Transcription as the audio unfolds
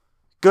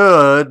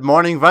Good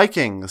morning,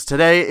 Vikings.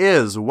 Today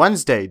is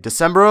Wednesday,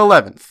 December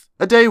 11th,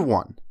 a day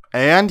one.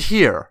 And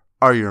here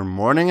are your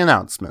morning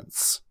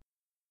announcements.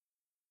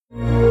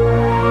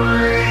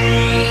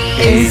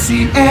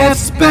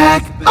 ACF's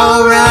back,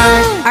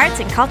 alright!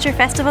 Arts and Culture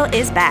Festival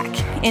is back.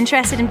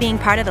 Interested in being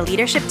part of the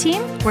leadership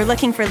team? We're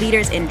looking for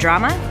leaders in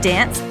drama,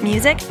 dance,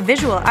 music,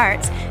 visual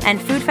arts, and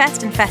Food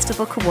Fest and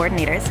festival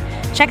coordinators.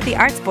 Check the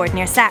Arts Board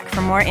near SAC for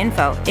more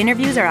info.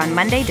 Interviews are on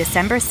Monday,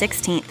 December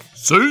 16th.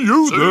 See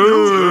you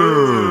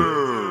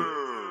there!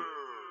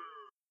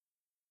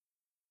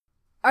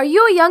 Are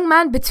you a young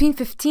man between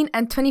 15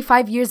 and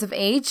 25 years of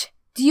age?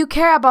 Do you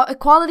care about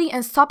equality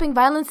and stopping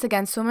violence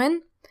against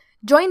women?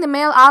 Join the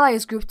Male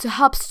Allies group to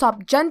help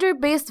stop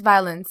gender-based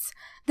violence.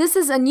 This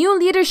is a new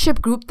leadership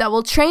group that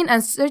will train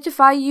and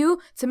certify you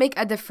to make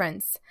a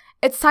difference.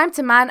 It's time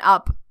to man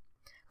up.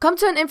 Come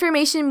to an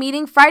information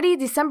meeting Friday,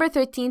 December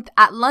 13th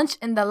at lunch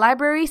in the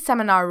library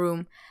seminar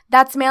room.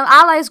 That's Male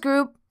Allies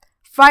group.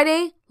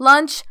 Friday,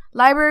 lunch,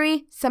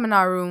 library,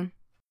 seminar room.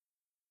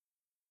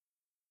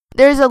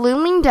 There is a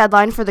looming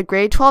deadline for the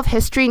Grade 12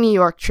 History New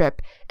York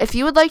trip. If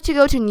you would like to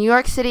go to New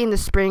York City in the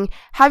spring,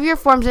 have your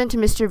forms in to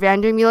Mr.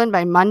 Vandermeulen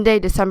by Monday,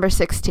 December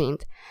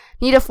 16th.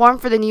 Need a form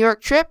for the New York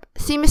trip?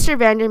 See Mr.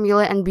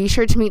 Vandermeulen and be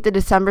sure to meet the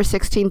December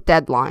 16th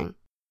deadline.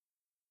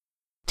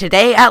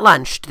 Today at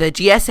lunch, the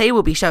GSA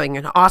will be showing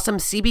an awesome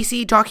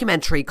CBC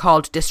documentary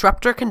called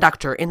Disruptor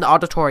Conductor in the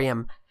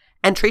auditorium.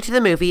 Entry to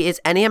the movie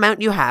is any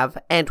amount you have,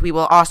 and we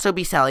will also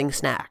be selling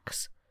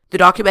snacks. The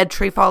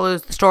documentary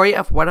follows the story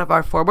of one of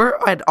our former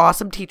and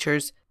awesome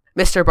teachers,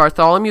 Mr.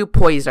 Bartholomew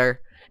Poyser,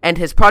 and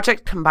his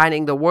project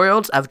combining the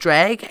worlds of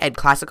drag and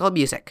classical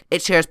music.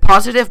 It shares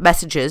positive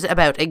messages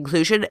about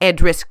inclusion and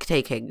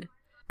risk-taking.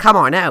 Come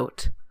on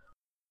out.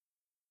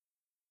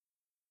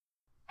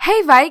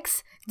 Hey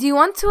Vikes, do you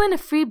want to win a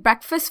free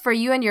breakfast for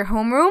you and your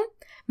homeroom?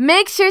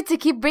 Make sure to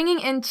keep bringing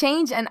in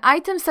change, and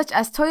items such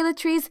as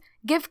toiletries,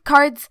 gift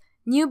cards,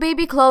 new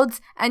baby clothes,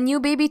 and new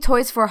baby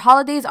toys for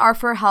holidays are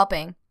for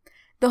helping.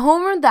 The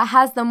homeroom that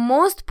has the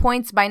most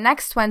points by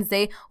next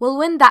Wednesday will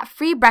win that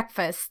free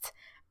breakfast.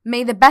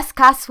 May the best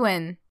class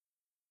win.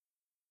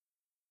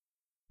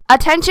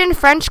 Attention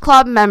French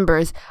Club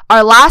members,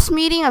 our last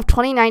meeting of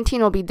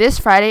 2019 will be this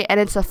Friday and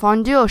it's a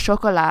fondue au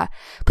chocolat.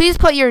 Please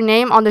put your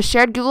name on the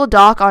shared Google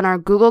Doc on our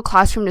Google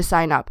Classroom to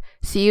sign up.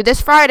 See you this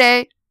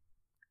Friday.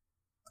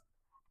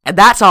 And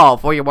that's all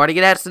for your morning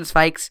announcements,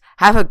 Vikes.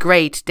 Have a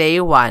great day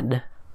one.